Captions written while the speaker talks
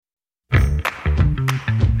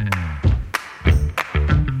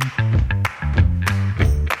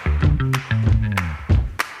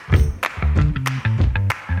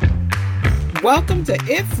welcome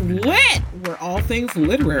to It's Lit, where all things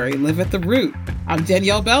literary live at the root. I'm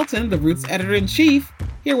Danielle Belton, the Root's editor-in-chief,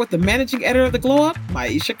 here with the managing editor of the Glow Up,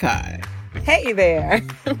 Maisha Kai. Hey there.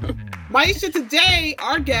 Maisha, today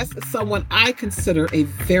our guest is someone I consider a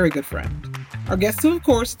very good friend. Our guest is, of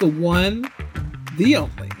course, the one, the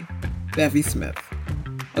only, Bevy Smith.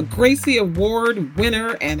 A Gracie Award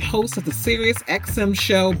winner and host of the Sirius XM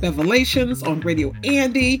show Bevelations on Radio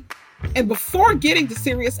Andy. And before getting to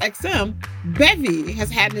Sirius XM, Bevy has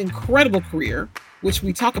had an incredible career, which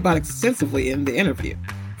we talk about extensively in the interview.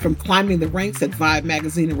 From climbing the ranks at Vibe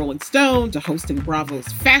magazine and Rolling Stone to hosting Bravo's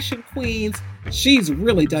Fashion Queens, she's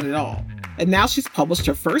really done it all. And now she's published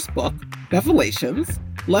her first book, Bevelations,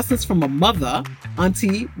 Lessons from a Mother,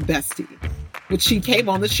 Auntie, Bestie, which she came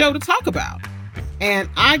on the show to talk about. And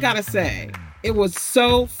I gotta say, it was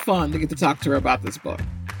so fun to get to talk to her about this book.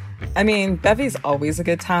 I mean, Bevy's always a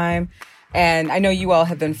good time. And I know you all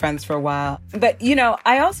have been friends for a while. But, you know,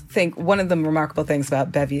 I also think one of the remarkable things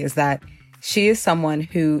about Bevy is that she is someone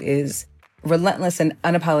who is relentless and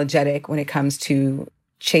unapologetic when it comes to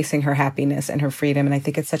chasing her happiness and her freedom. And I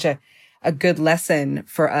think it's such a good lesson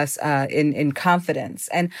for us in confidence.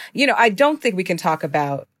 And, you know, I don't think we can talk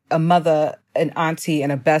about a mother, an auntie,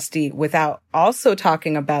 and a bestie without also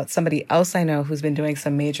talking about somebody else I know who's been doing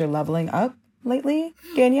some major leveling up lately,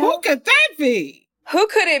 Danielle. Who could that be? Who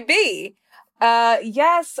could it be?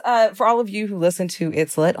 Yes, for all of you who listen to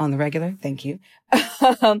It's Lit on the regular, thank you.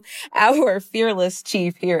 Our fearless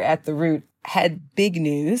chief here at The Root had big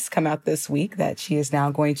news come out this week that she is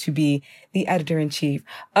now going to be the editor-in-chief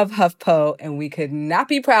of HuffPo, and we could not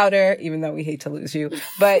be prouder, even though we hate to lose you.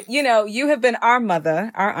 But, you know, you have been our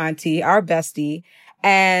mother, our auntie, our bestie,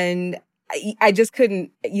 and I just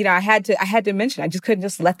couldn't, you know, I had to mention, I just couldn't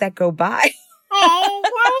just let that go by. Oh,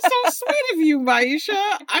 well, that was so sweet of you,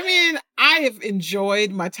 Maisha. I mean, I have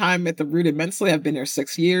enjoyed my time at The Root immensely. I've been there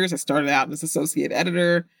 6 years. I started out as associate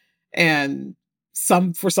editor, and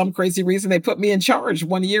for some crazy reason, they put me in charge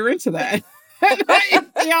 1 year into that.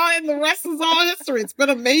 And the rest is all history. It's been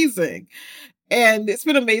amazing. And it's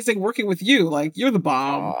been amazing working with you. Like, you're the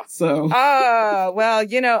bomb. So. Well,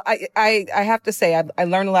 you know, I have to say, I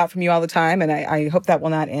learn a lot from you all the time, and I hope that will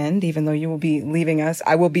not end, even though you will be leaving us.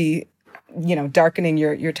 I will be, you know, darkening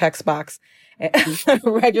your text box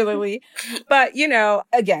regularly. But, you know,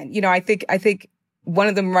 again, you know, I think one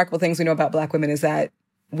of the remarkable things we know about Black women is that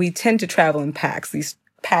we tend to travel in packs, these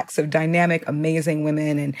packs of dynamic, amazing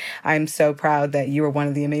women. And I'm so proud that you are one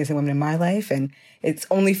of the amazing women in my life. And it's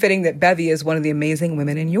only fitting that Bevy is one of the amazing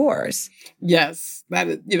women in yours. Yes, that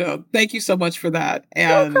is, you know, thank you so much for that.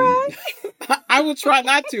 And don't cry. I will try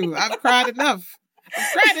not to. I've cried enough.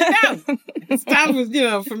 It's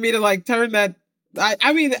time for me to like turn that.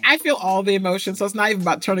 I mean, I feel all the emotions, so it's not even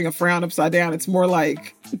about turning a frown upside down. It's more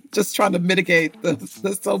like just trying to mitigate the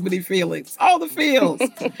so many feelings, all the feels.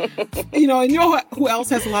 You know who else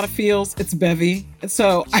has a lot of feels? It's Bevy. And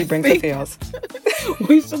so she brings the feels.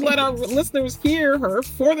 We should let our listeners hear her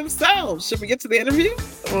for themselves. Should we get to the interview?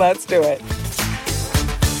 Let's do it.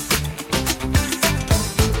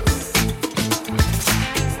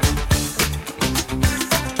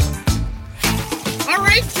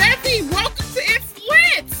 Bevy, welcome to It's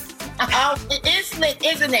Lit. It is lit,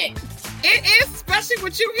 isn't it? It is, especially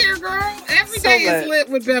with you here, girl. Every day is lit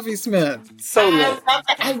with Bevy Smith. So lit.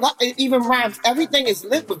 I love it. Even rhymes. Everything is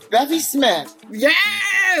lit with Bevy Smith.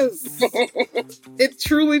 Yes! It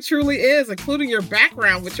truly, truly is, including your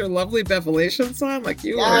background with your lovely Bevelations on. Like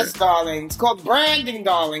you Yes, darling. It's called branding,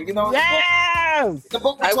 darling. You know, yes! The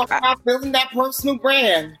book was talking about building that personal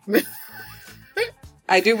brand.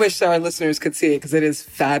 I do wish our listeners could see it because it is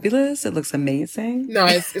fabulous. It looks amazing. No,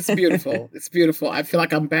 it's beautiful. It's beautiful. I feel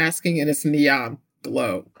like I'm basking in its neon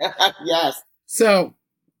glow. Yes. So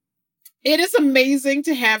it is amazing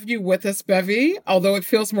to have you with us, Bevy, although it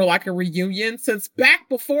feels more like a reunion since back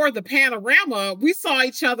before the panorama, we saw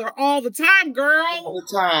each other all the time, girl. All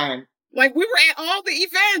the time. Like we were at all the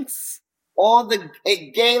events. All the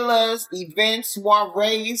galas, events,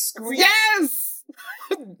 soirees, screens. Yes!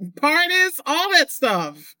 Parties, all that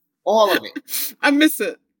stuff. All of it. I miss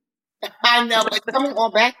it. I know, but it's coming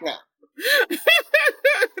all back now.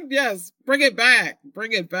 Yes, bring it back.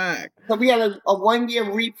 Bring it back. So we had a 1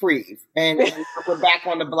 year reprieve, and we're back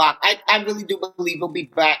on the block. I really do believe we'll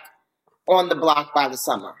be back on the block by the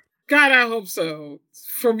summer. God, I hope so.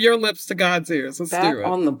 From your lips to God's ears. Let's back do it.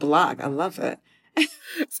 On the block. I love it.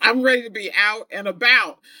 I'm ready to be out and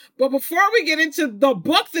about. But before we get into the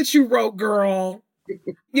book that you wrote, girl,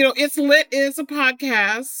 you know, It's Lit is a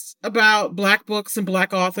podcast about Black books and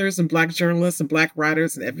Black authors and Black journalists and Black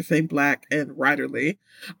writers and everything Black and writerly.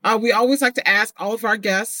 We always like to ask all of our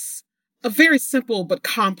guests a very simple but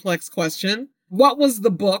complex question. What was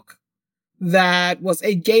the book that was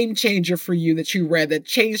a game changer for you that you read, that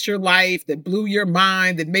changed your life, that blew your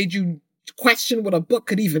mind, that made you question what a book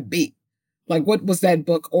could even be? Like, what was that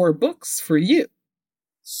book or books for you?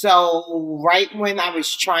 So right when I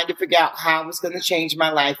was trying to figure out how I was going to change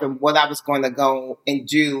my life and what I was going to go and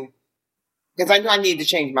do, because I knew I needed to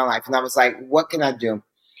change my life. And I was like, what can I do?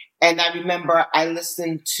 And I remember I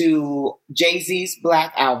listened to Jay-Z's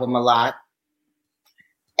Black album a lot.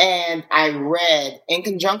 And I read, in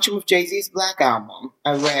conjunction with Jay-Z's Black album,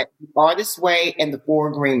 I read The Artist's Way and The Four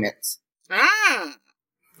Agreements. Ah!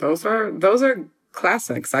 Those are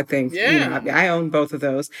classics, I think. Yeah. You know, I own both of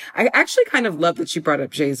those. I actually kind of love that you brought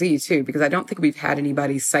up Jay-Z too, because I don't think we've had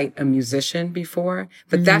anybody cite a musician before,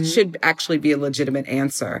 but that should actually be a legitimate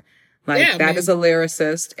answer. Like, that is a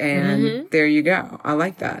lyricist, and there you go. I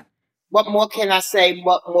like that. What more can I say?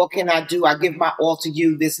 What more can I do? I give my all to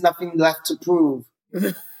you. There's nothing left to prove.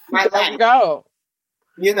 My There you go.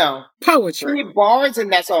 You know, poetry. Bars in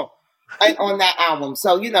that song, on that album.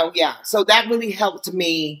 So, you know, yeah. So that really helped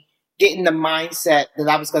me get in the mindset that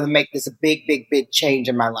I was going to make this a big, big, big change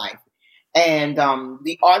in my life. And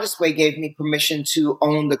The Artist's Way gave me permission to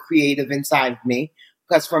own the creative inside of me,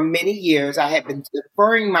 because for many years I had been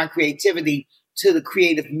deferring my creativity to the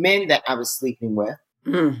creative men that I was sleeping with.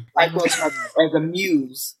 I was as a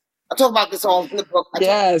muse. I talk about this all in the book.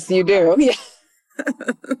 Yes, you do. Yeah.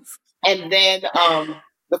 And then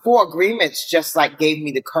The Four Agreements just like gave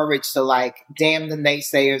me the courage to like damn the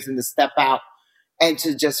naysayers and to step out and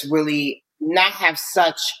to just really not have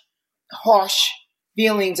such harsh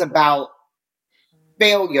feelings about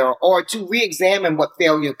failure, or to re-examine what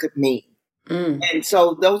failure could mean. And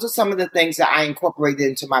so those are some of the things that I incorporated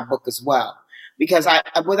into my book as well. Because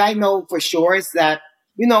what I know for sure is that,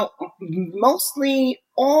 you know, mostly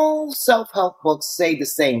all self-help books say the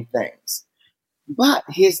same things. But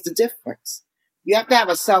here's the difference. You have to have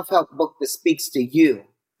a self-help book that speaks to you,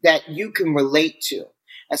 that you can relate to.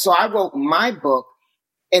 And so I wrote my book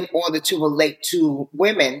in order to relate to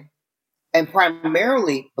women, and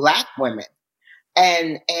primarily Black women,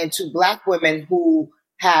 and to Black women who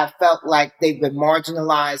have felt like they've been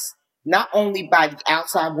marginalized, not only by the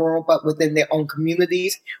outside world, but within their own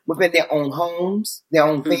communities, within their own homes, their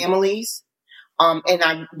own families. And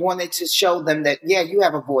I wanted to show them that, yeah, you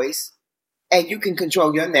have a voice, and you can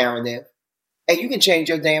control your narrative, and you can change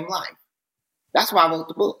your damn life. That's why I wrote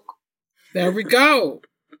the book. There we go.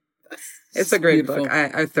 It's a great book.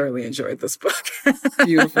 I thoroughly enjoyed this book.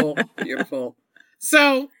 Beautiful, beautiful.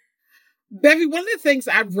 So, Bevy, one of the things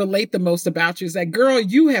I relate the most about you is that, girl,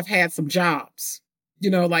 you have had some jobs. You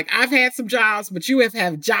know, like, I've had some jobs, but you have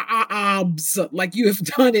had jobs. Like, you have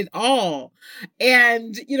done it all.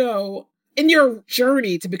 And, you know, in your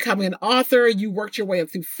journey to becoming an author, you worked your way up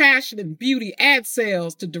through fashion and beauty, ad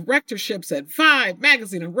sales, to directorships at Vibe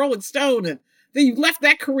magazine and Rolling Stone. And then you left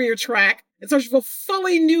that career track in search of a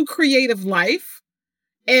fully new creative life.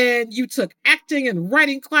 And you took acting and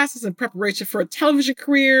writing classes in preparation for a television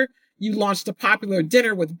career. You launched a popular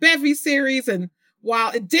Dinner with Bevy series. And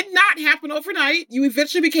while it did not happen overnight, you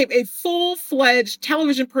eventually became a full-fledged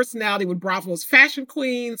television personality with Bravo's Fashion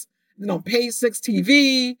Queens, then on Page 6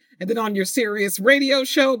 TV, and then on your Sirius radio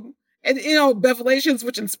show. And, you know, Bevelations,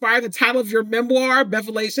 which inspired the title of your memoir,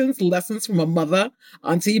 Bevelations, Lessons from a Mother,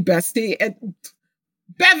 Auntie, Bestie. And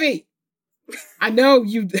Bevy, I know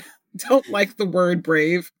you don't like the word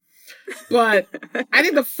brave, but I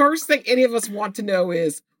think the first thing any of us want to know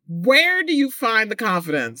is, where do you find the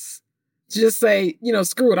confidence to just say, you know,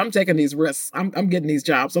 screw it, I'm taking these risks. I'm getting these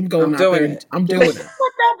jobs. I'm going out there. I'm doing it.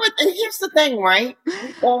 But here's the thing, right? We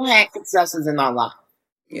all had successes in our life.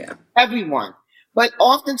 Yeah. Everyone. But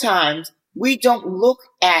oftentimes, we don't look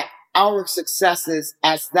at our successes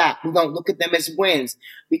as that. We don't look at them as wins,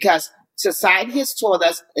 because society has taught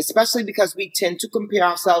us, especially because we tend to compare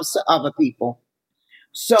ourselves to other people.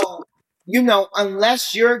 So, you know,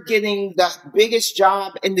 unless you're getting the biggest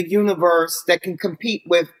job in the universe that can compete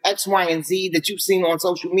with X, Y, and Z that you've seen on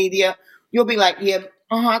social media, you'll be like, yeah,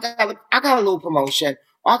 I got a little promotion,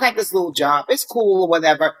 or I got this little job. It's cool or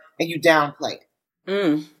whatever. And you downplay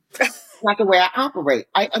it. That's not the way I operate.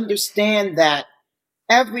 I understand that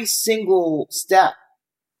every single step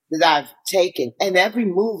that I've taken and every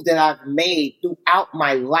move that I've made throughout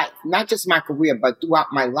my life, not just my career, but throughout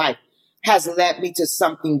my life, has led me to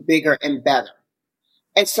something bigger and better.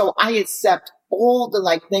 And so I accept all the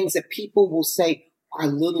like things that people will say are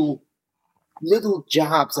little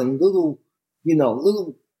jobs and little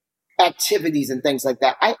activities and things like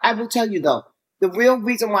that. I will tell you though, the real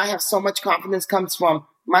reason why I have so much confidence comes from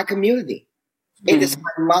my community. It is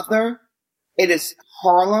my mother. It is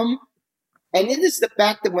Harlem. And it is the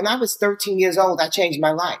fact that when I was 13 years old, I changed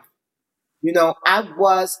my life. You know, I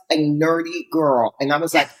was a nerdy girl and I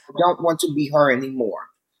was like, I don't want to be her anymore.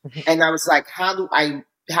 And I was like, how do I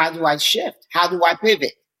shift? How do I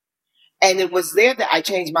pivot? And it was there that I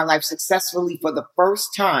changed my life successfully for the first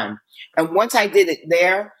time. And once I did it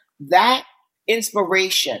there, that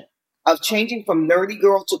inspiration of changing from nerdy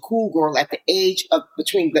girl to cool girl at the age of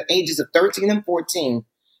between the ages of 13 and 14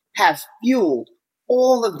 have fueled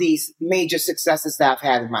all of these major successes that I've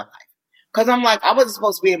had in my life. Because I'm like, I wasn't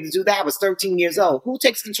supposed to be able to do that. I was 13 years old. Who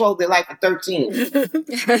takes control of their life at 13? Who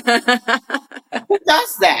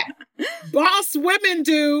does that? Boss women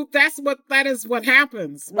do. That is what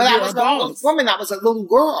happens. But I was a boss woman. I was a little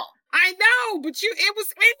girl. I know, but it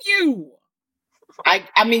was in you.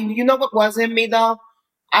 I mean, you know what was in me though?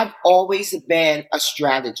 I've always been a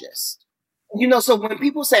strategist. You know, so when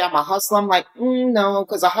people say I'm a hustler, I'm like, no,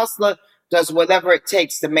 because a hustler does whatever it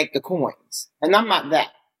takes to make the coins. And I'm not that.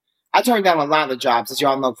 I turned down a lot of jobs, as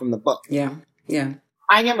y'all know from the book. Yeah.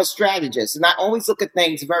 I am a strategist, and I always look at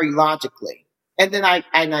things very logically. And then I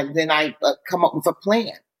come up with a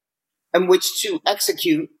plan in which to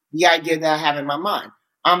execute the idea that I have in my mind.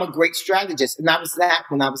 I'm a great strategist, and I was that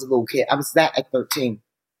when I was a little kid. I was that at 13.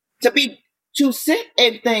 To sit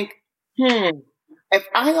and think, if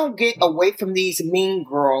I don't get away from these mean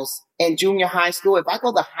girls in junior high school, if I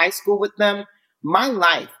go to high school with them, my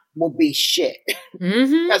life will be shit.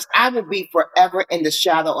 Because I will be forever in the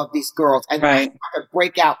shadow of these girls. And I have to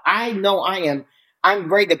break out. I know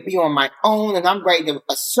I'm ready to be on my own, and I'm ready to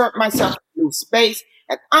assert myself in new space,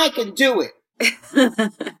 and I can do it.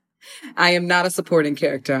 I am not a supporting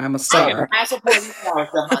character. I'm a star. I am not a supporting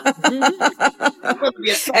character, honey.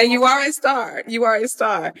 And you are a star. You are a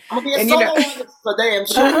star. I'm going to be a solo artist for damn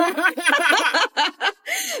sure.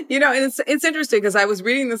 And it's interesting because I was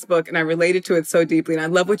reading this book and I related to it so deeply. And I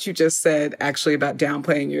love what you just said actually about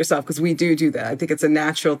downplaying yourself, because we do that. I think it's a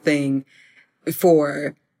natural thing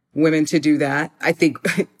for women to do that. I think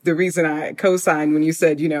the reason I co-signed when you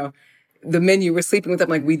said, the men you were sleeping with, I'm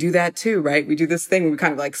like, we do that too, right? We do this thing where we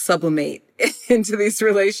kind of like sublimate into these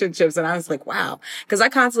relationships. And I was like, wow. Because I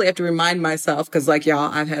constantly have to remind myself, because like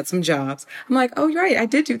y'all, I've had some jobs. I'm like, oh, you're right. I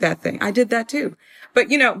did do that thing. I did that too. But,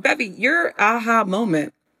 Bevy, your aha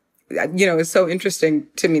moment, is so interesting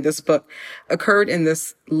to me. This book occurred in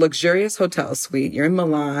this luxurious hotel suite. You're in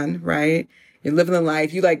Milan, right? You're living the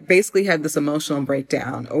life. You basically had this emotional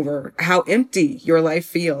breakdown over how empty your life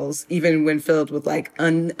feels, even when filled with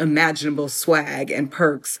unimaginable swag and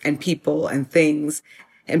perks and people and things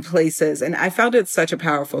and places. And I found it such a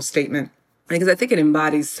powerful statement because I think it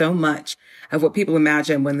embodies so much of what people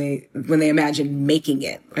imagine when they imagine making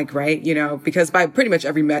it, right? Because by pretty much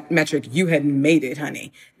every metric, you had made it,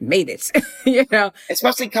 honey, made it,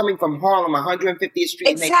 Especially coming from Harlem, 150th Street.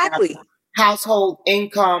 Exactly. Household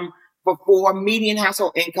income. Before median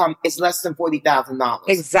household income is less than $40,000.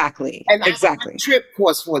 Exactly. And my trip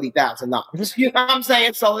costs $40,000. You know what I'm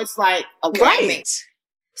saying? So it's like, okay. Right.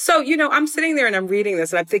 So, I'm sitting there and I'm reading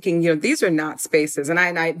this and I'm thinking, these are not spaces. And I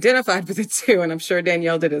identified with it too. And I'm sure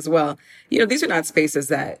Danielle did as well. These are not spaces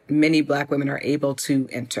that many Black women are able to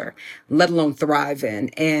enter, let alone thrive in.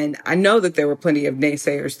 And I know that there were plenty of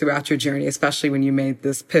naysayers throughout your journey, especially when you made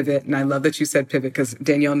this pivot. And I love that you said pivot because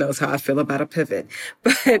Danielle knows how I feel about a pivot.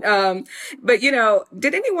 But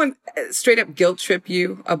did anyone straight up guilt trip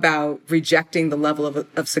you about rejecting the level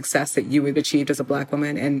of success that you had achieved as a Black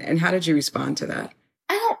woman? And how did you respond to that?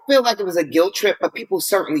 I don't feel like it was a guilt trip, but people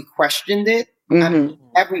certainly questioned it. I mean,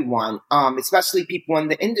 everyone, especially people in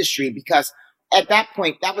the industry, because at that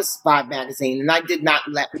point, that was Vibe magazine, and I did not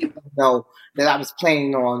let people know that I was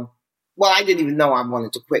planning on, I didn't even know I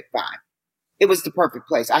wanted to quit Vibe. It was the perfect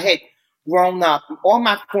place. I had grown up, all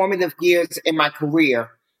my formative years in my career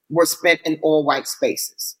were spent in all white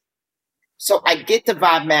spaces. So I get to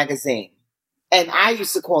Vibe magazine. And I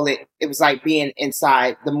used to call it was like being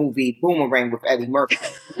inside the movie Boomerang with Eddie Murphy.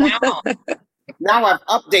 Now I've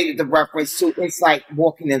updated the reference to it's like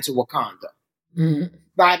walking into Wakanda.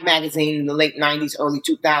 Vibe magazine in the late 90s, early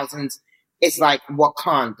 2000s, it's like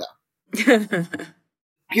Wakanda.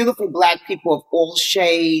 Beautiful Black people of all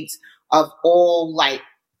shades, of all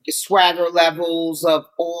swagger levels, of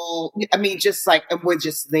all, just and we're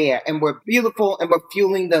just there. And we're beautiful and we're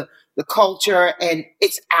fueling the culture, and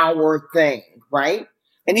it's our thing. Right?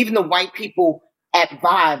 And even the white people at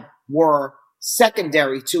Vibe were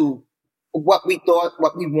secondary to what we thought,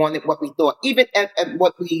 what we wanted, what we thought, even at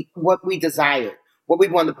what we desired, what we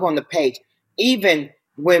wanted to put on the page. Even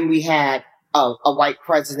when we had a white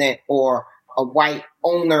president or a white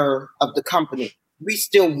owner of the company, we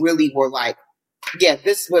still really were like, yeah,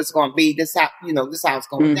 this was going to be this how, this how it's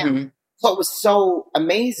going down. So it was so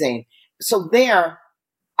amazing. So there,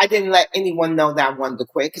 I didn't let anyone know that I wanted to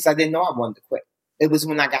quit because I didn't know I wanted to quit. It was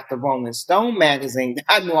when I got the Rolling Stone magazine that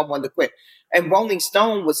I knew I wanted to quit. And Rolling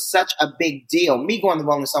Stone was such a big deal. Me going to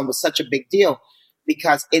Rolling Stone was such a big deal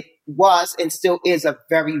because it was and still is a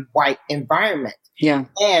very white environment. Yeah.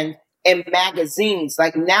 And in magazines,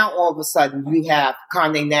 like now all of a sudden you have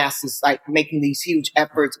Condé Nast is like making these huge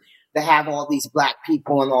efforts to have all these Black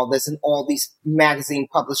people and all this and all these magazine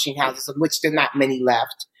publishing houses, of which there are not many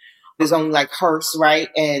left. There's only like Hearst, right?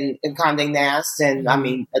 And Condé Nast. And I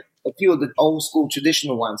mean, a few of the old school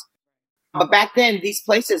traditional ones. But back then, these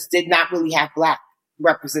places did not really have Black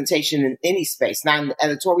representation in any space. Not on the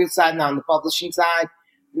editorial side, not on the publishing side,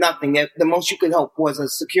 nothing. The most you could hope was a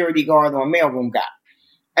security guard or a mailroom guy.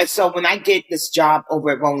 And so when I get this job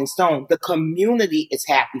over at Rolling Stone, the community is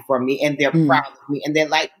happy for me and they're proud of me. And they're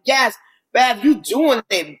like, yes, Bev, you doing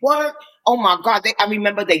it. Work. Oh my God. I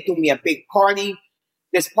remember they threw me a big party.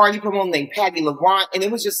 This party promoter named Patty LeBron. And it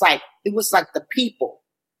was like the people.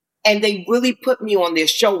 And they really put me on their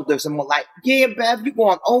shoulders and were like, yeah, Bev, you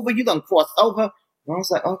going over. You done crossed over. And I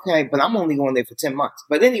was like, okay, but I'm only going there for 10 months.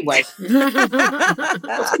 But anyway,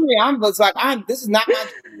 I was like, this is not my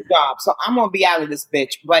job. So I'm going to be out of this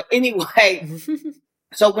bitch. But anyway,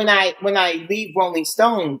 so when I leave Rolling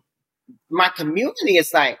Stone, my community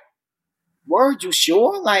is like, word, you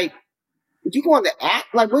sure? Like, you going to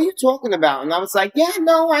act? Like, what are you talking about? And I was like, yeah,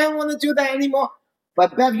 no, I don't want to do that anymore.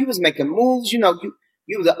 But Bev, you was making moves. You know,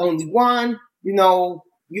 you were the only one, you know,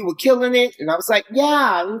 you were killing it. And I was like,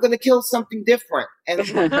 yeah, I'm going to kill something different. And at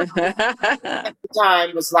the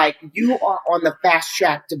time was like, you are on the fast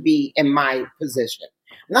track to be in my position.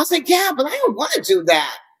 And I was like, yeah, but I don't want to do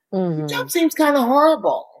that. The job seems kind of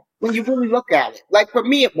horrible when you really look at it. Like for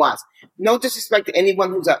me, it was. No disrespect to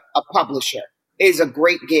anyone who's a publisher. It is a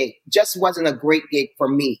great gig. Just wasn't a great gig for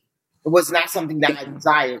me. It was not something that I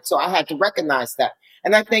desired. So I had to recognize that.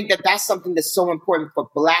 And I think that that's something that's so important for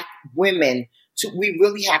Black women. We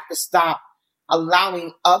really have to stop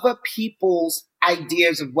allowing other people's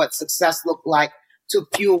ideas of what success look like to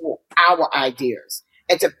fuel our ideas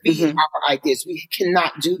and to feed our ideas. We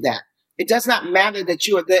cannot do that. It does not matter that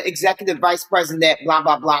you are the executive vice president, blah,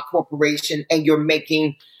 blah, blah corporation, and you're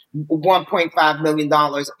making $1.5 million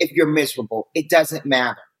if you're miserable. It doesn't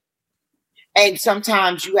matter. And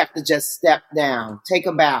sometimes you have to just step down, take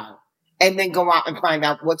a bow, and then go out and find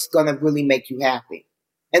out what's going to really make you happy.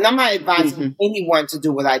 And I'm not advising anyone to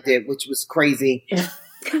do what I did, which was crazy.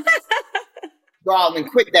 Go out and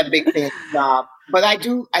quit that big fancy job. But I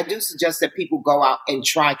do suggest that people go out and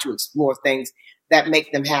try to explore things that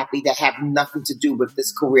make them happy, that have nothing to do with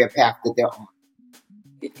this career path that they're on.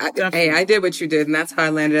 I did what you did, and that's how I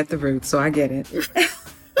landed at the Roots, so I get it.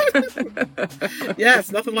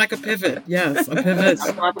 Yes, nothing like a pivot. Yes, a pivot.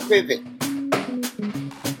 I'm on a pivot.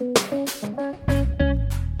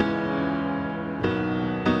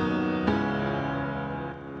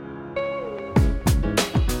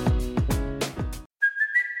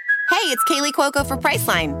 Hey, it's Kaylee Cuoco for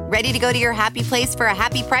Priceline. Ready to go to your happy place for a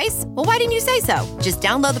happy price? Well, why didn't you say so? Just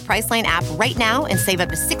download the Priceline app right now and save up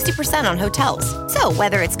to 60% on hotels. So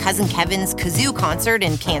whether it's Cousin Kevin's Kazoo Concert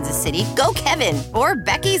in Kansas City, go Kevin, or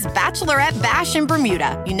Becky's Bachelorette Bash in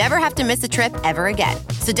Bermuda, you never have to miss a trip ever again.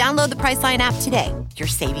 So download the Priceline app today. Your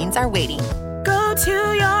savings are waiting. Go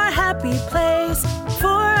to your happy place for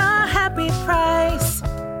a happy price.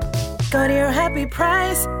 Go to your happy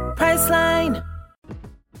price, Priceline.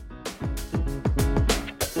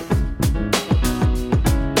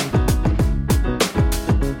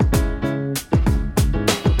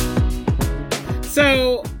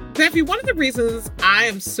 So, Bevy, one of the reasons I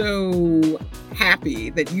am so happy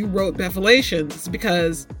that you wrote Bevelations is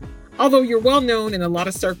because although you're well known in a lot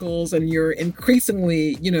of circles and you're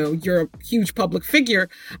increasingly, you're a huge public figure,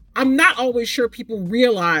 I'm not always sure people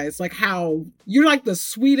realize like how you're like the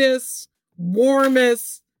sweetest,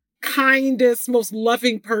 warmest, kindest, most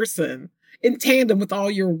loving person in tandem with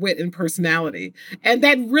all your wit and personality. And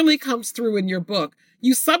that really comes through in your book.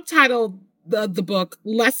 You subtitled the book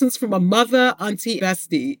Lessons from a Mother, Auntie,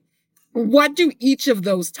 Bestie. What do each of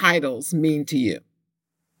those titles mean to you?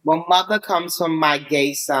 Well, mother comes from my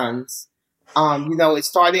gay sons. It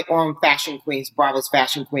started on Fashion Queens, Bravo's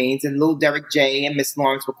Fashion Queens, and Lil Derek J and Miss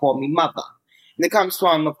Lawrence would call me mother. And it comes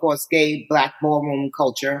from, of course, gay Black ballroom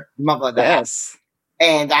culture, mother of the house.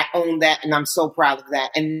 And I own that, and I'm so proud of that.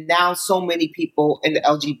 And now so many people in the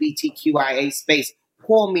LGBTQIA space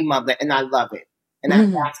call me mother, and I love it. And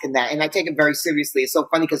I'm asking that. And I take it very seriously. It's so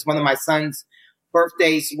funny because one of my son's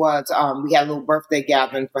birthdays was, we had a little birthday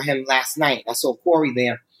gathering for him last night. I saw Corey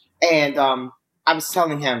there. And I was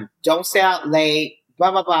telling him, don't stay out late. blah,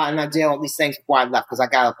 blah, blah. And I did all these things before I left because I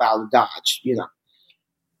got up out of Dodge, you know.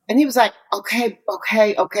 And he was like, okay.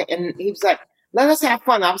 And he was like, let us have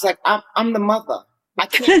fun. I was like, I'm the mother. I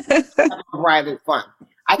can't have bridal fun.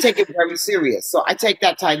 I take it very serious. So I take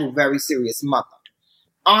that title very serious, mother.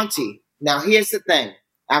 Auntie. Now, here's the thing.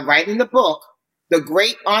 I write in the book, the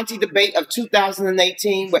great auntie debate of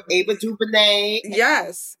 2018 with Ava DuVernay.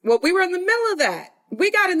 Yes. Well, we were in the middle of that. We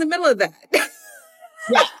got in the middle of that.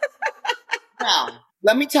 Yeah. Now,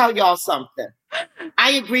 let me tell y'all something.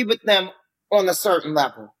 I agree with them on a certain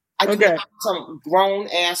level. I do not have some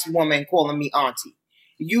grown-ass woman calling me auntie.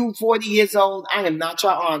 You 40 years old, I am not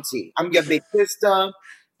your auntie. I'm your big sister.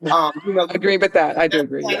 Agree with that. I do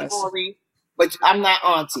agree, yes. But I'm not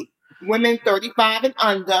auntie. Women 35 and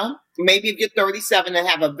under, maybe if you're 37 and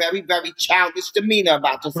have a very, very childish demeanor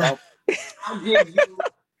about yourself, I'll give you,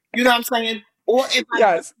 you know what I'm saying? Or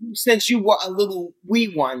if since you were a little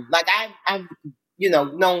wee one, like I've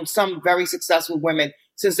known some very successful women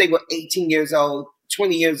since they were 18 years old,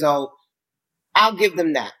 20 years old, I'll give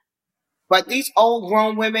them that. But these old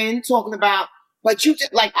grown women talking about, but you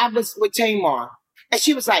just, like I was with Tamar, and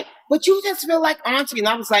she was like, but you just feel like auntie. And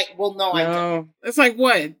I was like, well, no, I don't. It's like,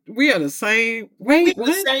 what? We are the same. Wait, we're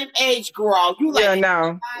the same age, girl. You like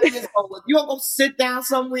 5 years old. You don't go sit down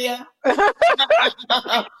somewhere.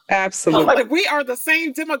 Absolutely. Like, we are the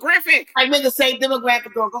same demographic. I'm in the same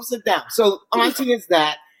demographic, girl. Go sit down. So auntie is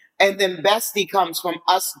that. And then bestie comes from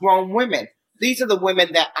us grown women. These are the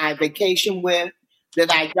women that I vacation with, that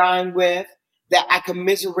I dine with, that I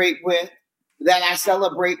commiserate with, that I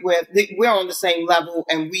celebrate with. We're on the same level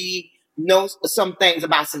and we know some things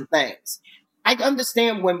about some things. I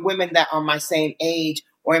understand when women that are my same age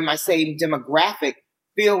or in my same demographic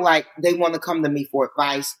feel like they want to come to me for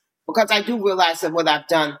advice, because I do realize that what I've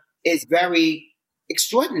done is very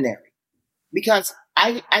extraordinary, because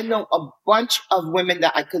I know a bunch of women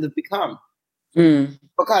that I could have become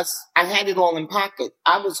because I had it all in pocket.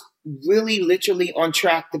 I was really literally on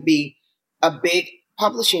track to be a big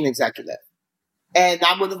publishing executive. And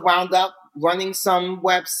I would have wound up running some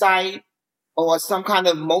website or some kind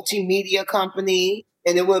of multimedia company,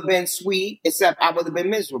 and it would have been sweet, except I would have been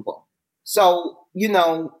miserable. So,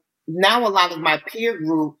 now a lot of my peer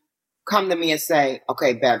group come to me and say,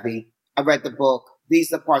 okay, Bevy, I read the book.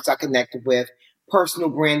 These are the parts I connected with. Personal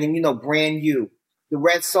branding, brand you, the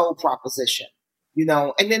red soul proposition,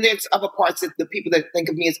 and then there's other parts that the people that think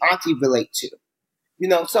of me as auntie relate to.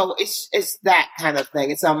 So it's that kind of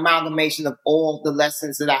thing. It's an amalgamation of all the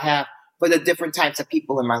lessons that I have for the different types of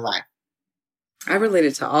people in my life. I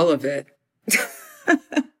related to all of it.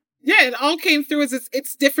 Yeah, it all came through as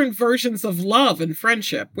it's different versions of love and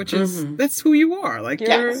friendship, which is, that's who you are. Like,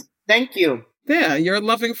 yes. Thank you. Yeah, you're a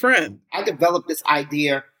loving friend. I developed this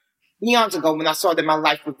idea eons ago when I started my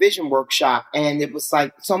Life Revision workshop. And it was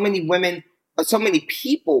like so many women, or so many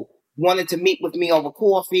people wanted to meet with me over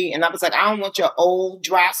coffee. And I was like, I don't want your old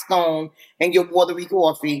dry scone and your watery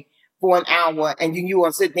coffee for an hour. And you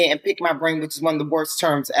want to sit there and pick my brain, which is one of the worst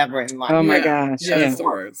terms ever in life. Oh my gosh. Yeah, that's the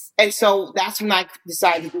worst. And so that's when I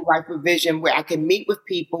decided to do Life Revision, where I can meet with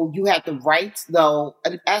people. You have to write, though,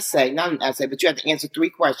 an essay, not an essay, but you have to answer 3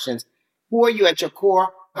 questions. Who are you at your core?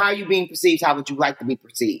 How are you being perceived? How would you like to be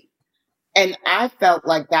perceived? And I felt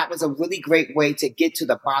like that was a really great way to get to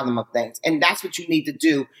the bottom of things. And that's what you need to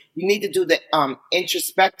do. You need to do the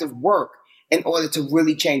introspective work in order to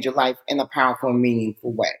really change your life in a powerful and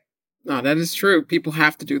meaningful way. No, that is true. People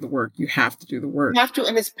have to do the work. You have to do the work. You have to,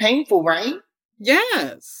 and it's painful, right?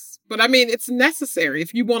 Yes. But I mean, it's necessary.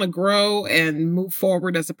 If you want to grow and move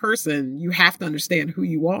forward as a person, you have to understand who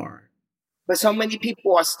you are. But so many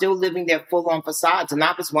people are still living their full-on facades. And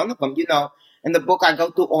I was one of them, In the book, I go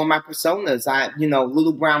through all my personas.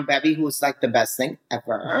 Little Brown Bevy, who is like the best thing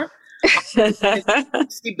ever.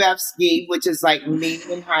 Ski Bevsky, which is like me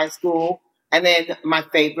in high school. And then my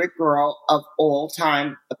favorite girl of all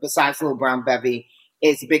time, besides Little Brown Bevy,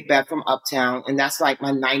 is Big Bev from Uptown. And that's like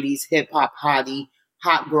my 90s hip-hop hottie,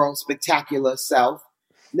 hot girl, spectacular self.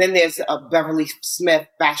 Then there's a Beverly Smith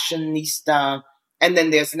fashionista. And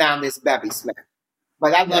then there's Bevy Smith.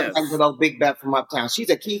 But I love that good old Big Bev from Uptown. She's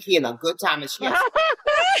a kiki and a good time. And she has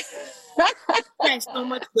so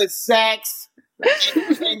much good sex.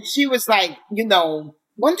 And she was like,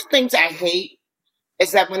 one of the things I hate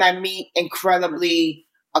is that when I meet incredibly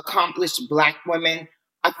accomplished Black women,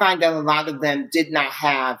 I find that a lot of them did not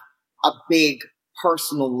have a big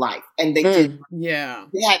personal life. And they did. Yeah.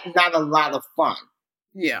 They had not a lot of fun.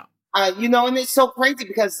 Yeah. And it's so crazy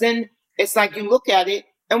because then it's like you look at it,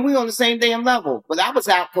 and we on the same damn level. But I was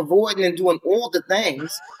out cavorting and doing all the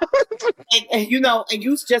things. and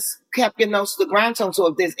you just kept your nose to the grindstone. So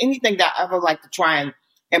if there's anything that I ever like to try and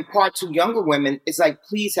impart to younger women, it's like,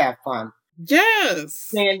 please have fun. Yes.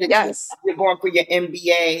 Understand that you're going for your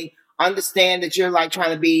MBA. Understand that you're like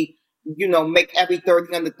trying to be, make every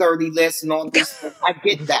 30 under 30 list and all this. I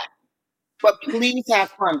get that. But please have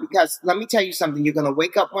fun, because let me tell you something. You're going to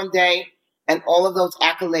wake up one day and all of those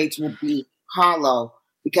accolades will be hollow,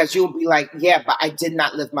 because you'll be like, yeah, but I did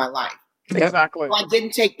not live my life. Exactly. So I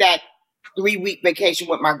didn't take that 3-week vacation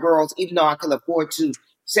with my girls, even though I could afford to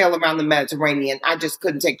sail around the Mediterranean. I just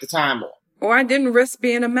couldn't take the time off. Or I didn't risk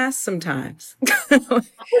being a mess sometimes.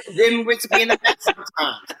 Didn't risk being a mess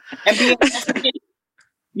sometimes. And being a mess,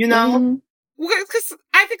 Mm-hmm. Well, because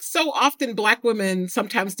I think so often Black women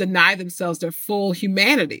sometimes deny themselves their full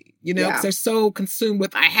humanity, because they're so consumed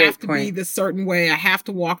with, I have to be this certain way. I have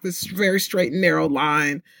to walk this very straight and narrow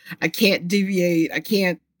line. I can't deviate. I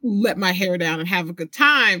can't let my hair down and have a good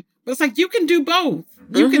time. But it's like, you can do both.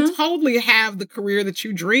 You can totally have the career that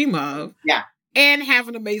you dream of. Yeah. And have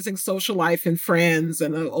an amazing social life and friends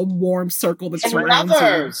and a warm circle that and surrounds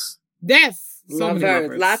lovers. you. Yes. So many lovers.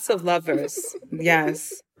 lovers. Lots of lovers.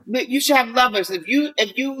 Yes. You should have lovers. If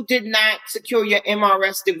you did not secure your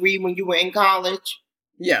MRS degree when you were in college,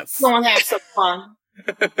 yes, go and have some fun.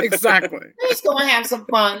 Exactly. Just go and have some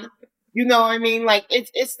fun. You know what I mean? Like,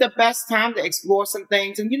 it's the best time to explore some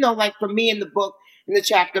things. And like for me in the book, in the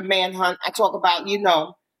chapter Manhunt, I talk about,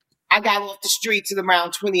 I got off the streets at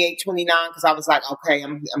around 28, 29, because I was like, okay,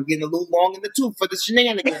 I'm getting a little long in the tooth for the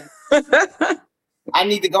shenanigans. I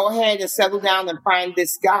need to go ahead and settle down and find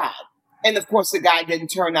this guy. And of course, the guy didn't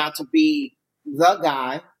turn out to be the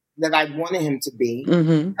guy that I wanted him to be,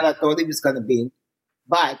 and I thought he was going to be.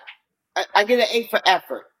 But I get an A for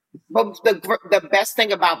effort. But the best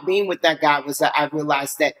thing about being with that guy was that I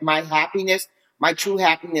realized that my true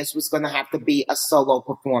happiness was going to have to be a solo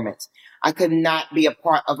performance. I could not be a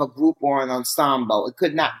part of a group or an ensemble.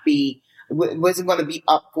 It wasn't going to be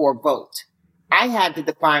up for a vote. I had to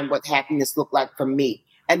define what happiness looked like for me.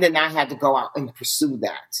 And then I had to go out and pursue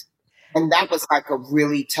that. And that was like a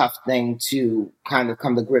really tough thing to kind of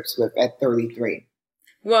come to grips with at 33.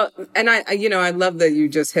 Well, and I love that you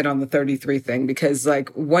just hit on the 33 thing, because like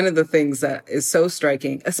one of the things that is so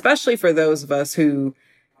striking, especially for those of us who,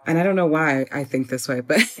 and I don't know why I think this way,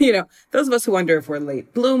 but those of us who wonder if we're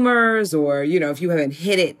late bloomers or, if you haven't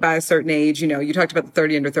hit it by a certain age, you talked about the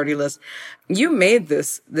 30 under 30 list. You made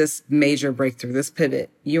this major breakthrough, this pivot.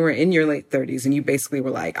 You were in your late 30s and you basically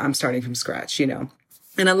were like, I'm starting from scratch,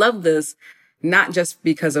 And I love this, not just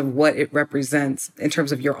because of what it represents in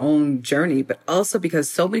terms of your own journey, but also because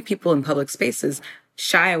so many people in public spaces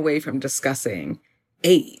shy away from discussing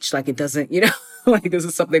age. Like it doesn't, like this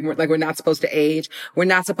is something we're not supposed to age. We're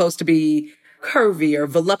not supposed to be curvy or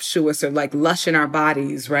voluptuous or like lush in our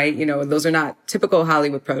bodies, right? Those are not typical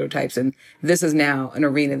Hollywood prototypes. And this is now an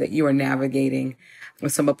arena that you are navigating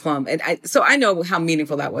with some aplomb. And so I know how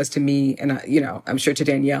meaningful that was to me. And, I'm sure to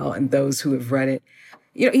Danielle and those who have read it.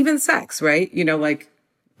 Even sex, right? Like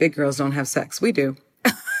big girls don't have sex. We do.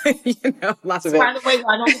 Lots of it. By the way,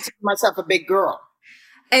 I don't consider myself a big girl.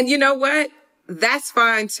 And you know what? That's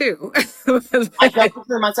fine too. I don't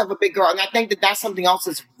consider myself a big girl. And I think that that's something else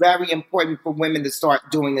that's very important for women to start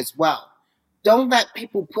doing as well. Don't let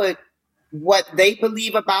people put what they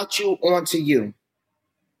believe about you onto you.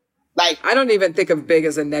 Like, I don't even think of big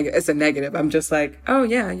as a negative. It's a negative. I'm just like, oh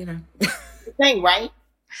yeah, The thing, right?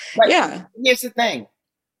 But yeah. Here's the thing.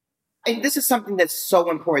 And this is something that's so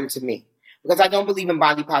important to me, because I don't believe in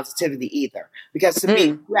body positivity either. Because to me,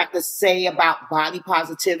 you have to say about body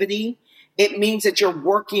positivity, it means that you're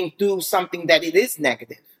working through something that it is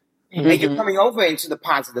negative. And you're coming over into the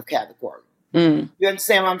positive category. You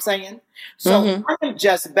understand what I'm saying? So I am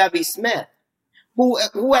just Bevy Smith,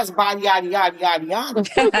 who has body, yada, yada, yada,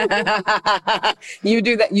 yada. You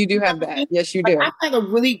do that. You do have that. Yes, you do. I'm in a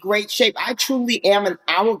really great shape. I truly am an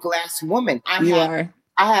hourglass woman.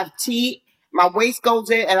 I have teeth, my waist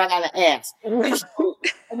goes in, and I got an ass.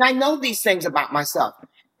 And I know these things about myself.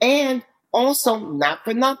 And also, not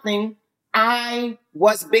for nothing, I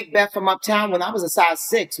was Big Beth from Uptown when I was a size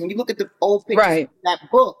 6. When you look at the old pictures of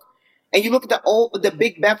that book, and you look at the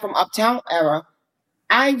Big Beth from Uptown era,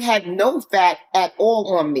 I had no fat at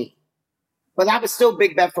all on me. But I was still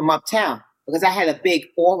Big Beth from Uptown because I had a big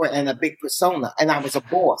aura and a big persona, and I was a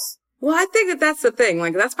boss. Well, I think that's the thing.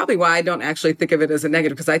 Like, that's probably why I don't actually think of it as a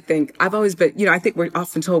negative, because I think I've always been, I think we're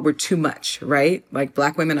often told we're too much, right? Like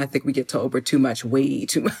Black women, I think we get told we're too much, way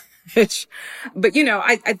too much. But,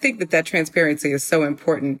 I think that transparency is so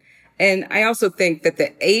important. And I also think that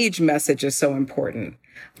the age message is so important.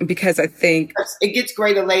 because I think it gets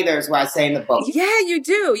greater later is what I say in the book. Yeah, you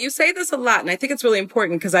do. You say this a lot. And I think it's really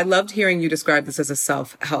important because I loved hearing you describe this as a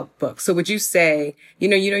self-help book. So would you say,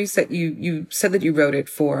 you said you said that you wrote it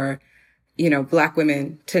for, Black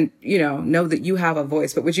women to, know that you have a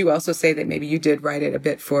voice. But would you also say that maybe you did write it a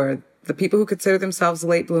bit for the people who consider themselves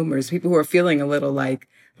late bloomers, people who are feeling a little like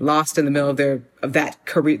lost in the middle of that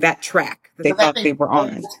career, that track that they thought they were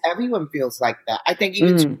on? Everyone feels like that. I think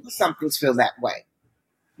even 20-somethings feel that way.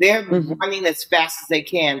 They're running as fast as they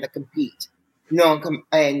can to compete.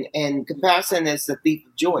 And comparison is the thief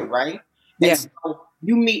of joy, right? Yeah. And so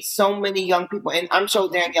you meet so many young people, and I'm sure,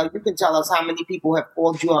 Danielle, you can tell us how many people have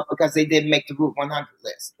called you up because they didn't make the Route 100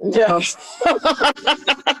 list. Yeah.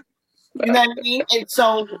 You know what I mean? And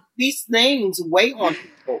so these things weigh on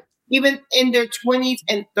people, even in their 20s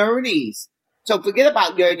and 30s. So forget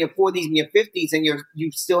about you're in your 40s and your 50s and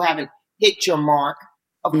you still haven't hit your mark.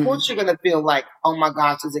 Of course you're going to feel like, oh my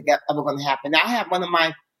gosh, is it ever going to happen? I had one of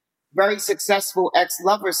my very successful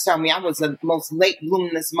ex-lovers tell me I was the most late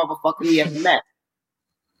bloomingest motherfucker he ever met.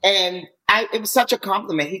 And it was such a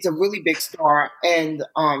compliment. He's a really big star. And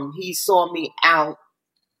he saw me out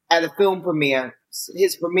at a film premiere,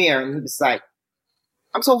 his premiere, and he was like,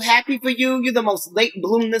 I'm so happy for you. You're the most late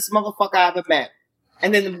bloomingest motherfucker I ever met.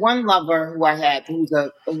 And then the one lover who I had, who's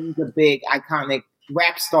a big, iconic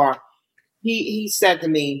rap star, he said to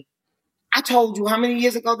me, I told you how many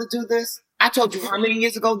years ago to do this? I told you how many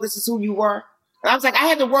years ago this is who you were? And I was like, I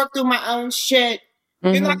had to work through my own shit.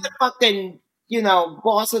 You're not the fucking,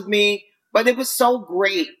 boss of me. But it was so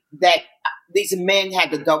great that these men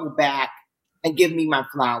had to double back and give me my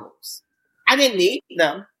flowers. I didn't need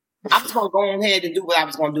them. I was going to go ahead and do what I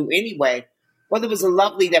was going to do anyway. But it was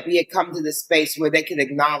lovely that we had come to this space where they could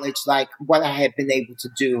acknowledge like what I had been able to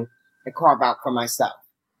do and carve out for myself.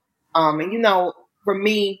 And for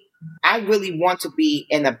me, I really want to be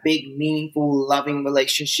in a big, meaningful, loving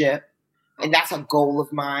relationship. And that's a goal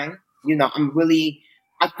of mine.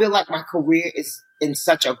 I feel like my career is in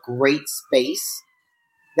such a great space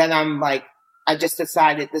that I just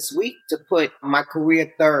decided this week to put my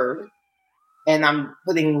career third and I'm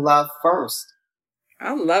putting love first.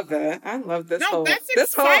 I love that. I love this whole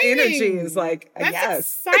exciting. Energy is like, that's yes.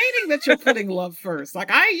 exciting that you're putting love first.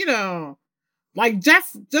 Like a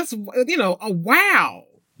wow.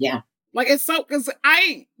 Yeah. Like it's so, cause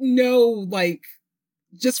I know like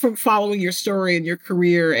just from following your story and your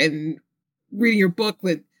career and reading your book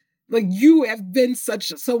that like you have been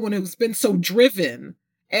someone who's been so driven,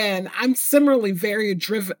 and I'm similarly very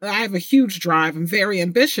driven. I have a huge drive. I'm very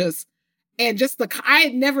ambitious. And just I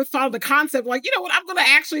had never thought of the concept, like, you know what, I'm going to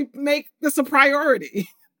actually make this a priority.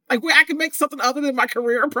 Like, where I can make something other than my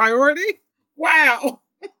career a priority. Wow.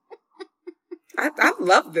 I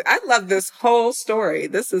love it. I love this whole story.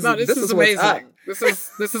 This is amazing.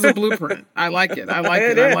 This is a blueprint. I like it. I like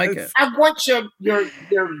it. I want your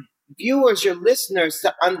viewers, your listeners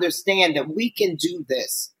to understand that we can do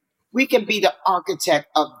this. We can be the architect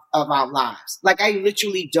of our lives. Like, I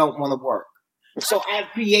literally don't want to work. So I've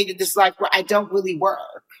created this life where I don't really work.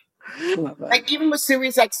 Like even with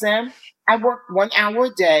SiriusXM, I work 1 hour a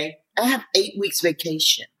day. I have 8 weeks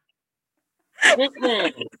vacation. We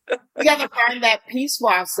got to find that peace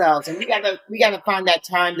for ourselves, and we got to find that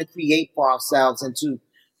time to create for ourselves and to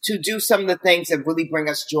do some of the things that really bring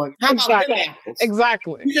us joy. How about that?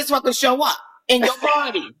 Exactly. You just want to show up in your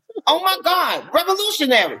body. Oh my God,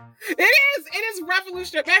 revolutionary. It is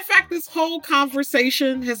revolutionary. Matter of fact, this whole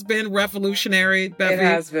conversation has been revolutionary, Bevy. It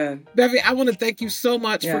has been. Bevy, I want to thank you so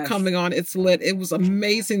much for coming on It's Lit. It was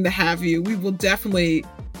amazing to have you. We will definitely,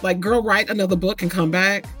 write another book and come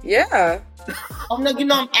back. Yeah. Oh, no,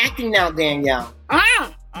 I'm acting now, Danielle.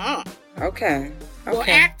 Okay. Well,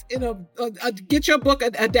 act in get your book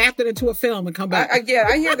adapted into a film and come back.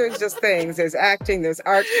 I hear there's just things. There's acting, there's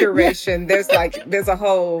art curation, there's a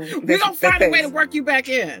whole... We're going to find a way to work you back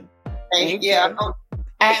in. Thank you.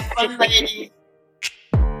 Have fun, ladies.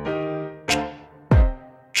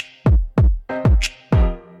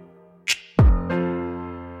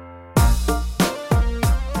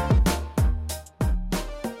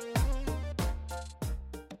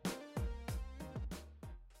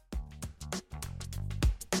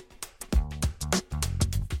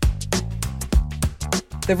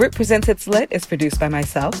 The Rip Presents It's Lit is produced by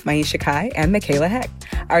myself, Maisha Kai, and Michaela Heck.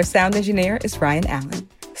 Our sound engineer is Ryan Allen.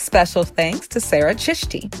 Special thanks to Sarah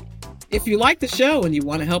Chishti. If you like the show and you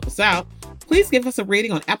want to help us out, please give us a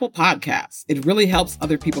rating on Apple Podcasts. It really helps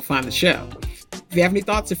other people find the show. If you have any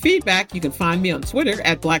thoughts or feedback, you can find me on Twitter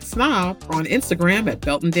 @BlackSnob or on Instagram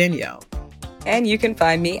 @BeltonDanielle. And you can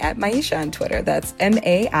find me at Maisha on Twitter. That's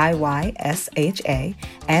MAIYSHA,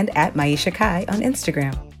 and at Maisha Kai on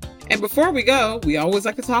Instagram. And before we go, we always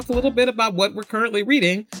like to talk a little bit about what we're currently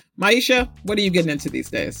reading. Maisha, what are you getting into these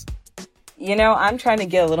days? You know, I'm trying to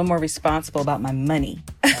get a little more responsible about my money.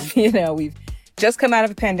 We've just come out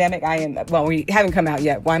of a pandemic. We haven't come out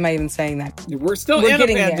yet. Why am I even saying that? We're still in a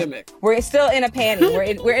pandemic. There. We're still in a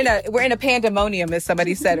panty. We're in a pandemonium, as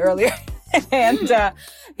somebody said earlier. And,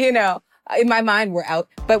 in my mind, we're out.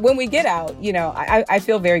 But when we get out, I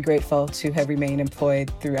feel very grateful to have remained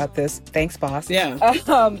employed throughout this. Thanks, boss. Yeah.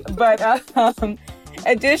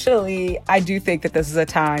 Additionally, I do think that this is a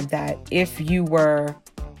time that if you were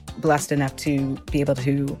blessed enough to be able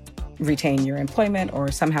to retain your employment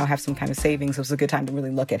or somehow have some kind of savings, it was a good time to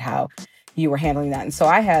really look at how you were handling that. And so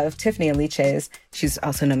I have Tiffany Aliches, she's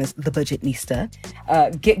also known as the Budgetnista,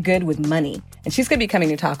 Get Good with Money. And she's going to be coming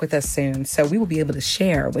to talk with us soon. So we will be able to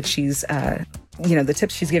share what she's, the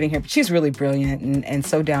tips she's giving here. But she's really brilliant and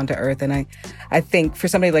so down to earth. And I think for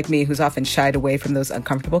somebody like me who's often shied away from those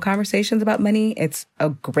uncomfortable conversations about money, it's a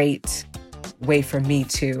great way for me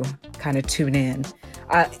to kind of tune in.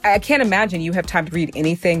 I can't imagine you have time to read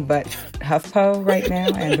anything but HuffPo right now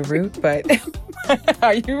and The Root, but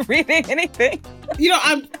are you reading anything?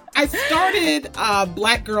 I started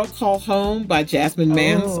Black Girl Call Home by Jasmine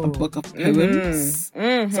Mans, a book of poems.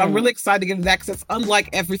 Mm-hmm. So I'm really excited to get into that because it's unlike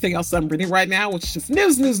everything else I'm reading right now, which is just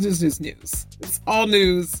news. It's all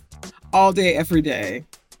news, all day, every day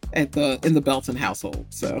in the Belton household.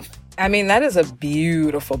 So, I mean, that is a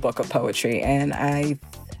beautiful book of poetry, and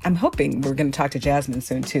I'm hoping we're going to talk to Jasmine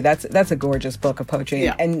soon too. That's a gorgeous book of poetry.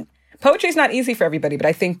 Yeah. And poetry is not easy for everybody, but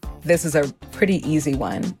I think this is a pretty easy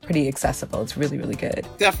one, pretty accessible. It's really, really good.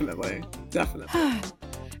 Definitely.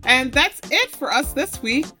 And that's it for us this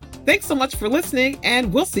week. Thanks so much for listening,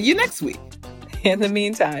 and we'll see you next week. In the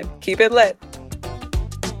meantime, keep it lit.